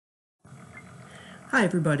Hi,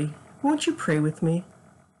 everybody. Won't you pray with me?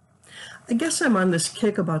 I guess I'm on this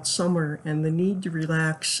kick about summer and the need to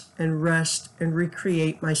relax and rest and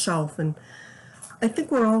recreate myself. And I think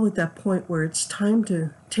we're all at that point where it's time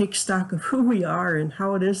to take stock of who we are and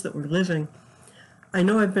how it is that we're living. I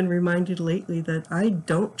know I've been reminded lately that I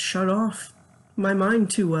don't shut off my mind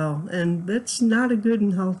too well, and that's not a good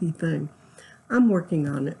and healthy thing. I'm working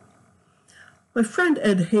on it. My friend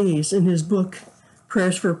Ed Hayes, in his book,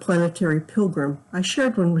 Prayers for a Planetary Pilgrim, I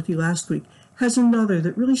shared one with you last week, has another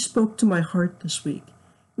that really spoke to my heart this week,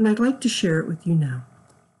 and I'd like to share it with you now.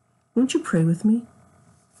 Won't you pray with me?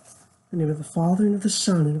 In the name of the Father, and of the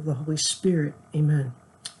Son, and of the Holy Spirit. Amen.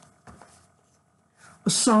 A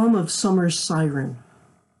Psalm of Summer's Siren.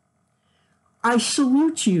 I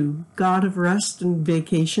salute you, God of rest and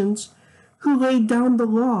vacations, who laid down the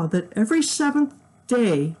law that every seventh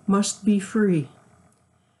day must be free.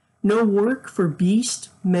 No work for beast,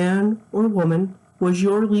 man, or woman was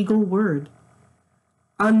your legal word.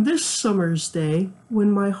 On this summer's day,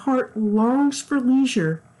 when my heart longs for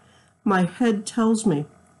leisure, my head tells me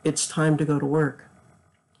it's time to go to work.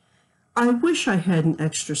 I wish I had an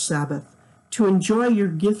extra Sabbath to enjoy your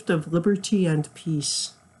gift of liberty and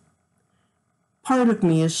peace. Part of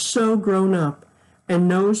me is so grown up and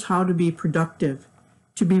knows how to be productive,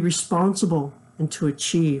 to be responsible, and to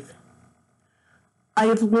achieve. I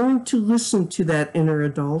have learned to listen to that inner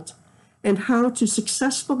adult and how to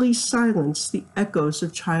successfully silence the echoes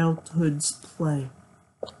of childhood's play.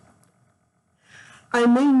 I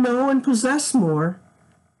may know and possess more,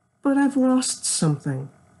 but I've lost something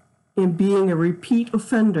in being a repeat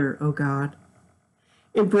offender, O God,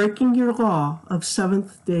 in breaking your law of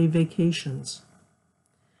seventh-day vacations.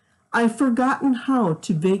 I've forgotten how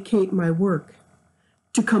to vacate my work,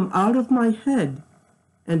 to come out of my head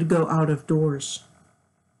and go out of doors,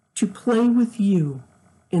 to play with you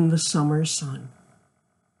in the summer sun.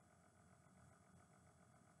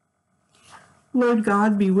 Lord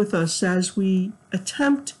God, be with us as we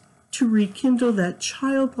attempt to rekindle that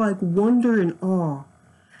childlike wonder and awe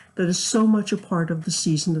that is so much a part of the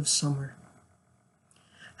season of summer.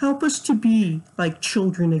 Help us to be like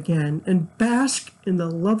children again and bask in the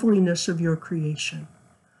loveliness of your creation,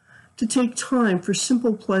 to take time for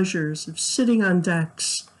simple pleasures of sitting on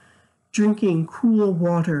decks, drinking cool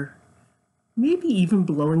water, maybe even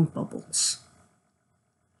blowing bubbles.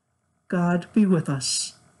 God, be with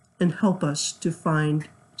us and help us to find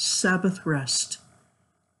Sabbath rest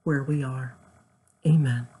where we are.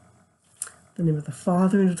 Amen. In the name of the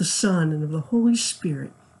Father, and of the Son, and of the Holy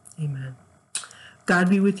Spirit. Amen. God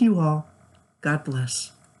be with you all. God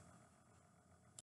bless.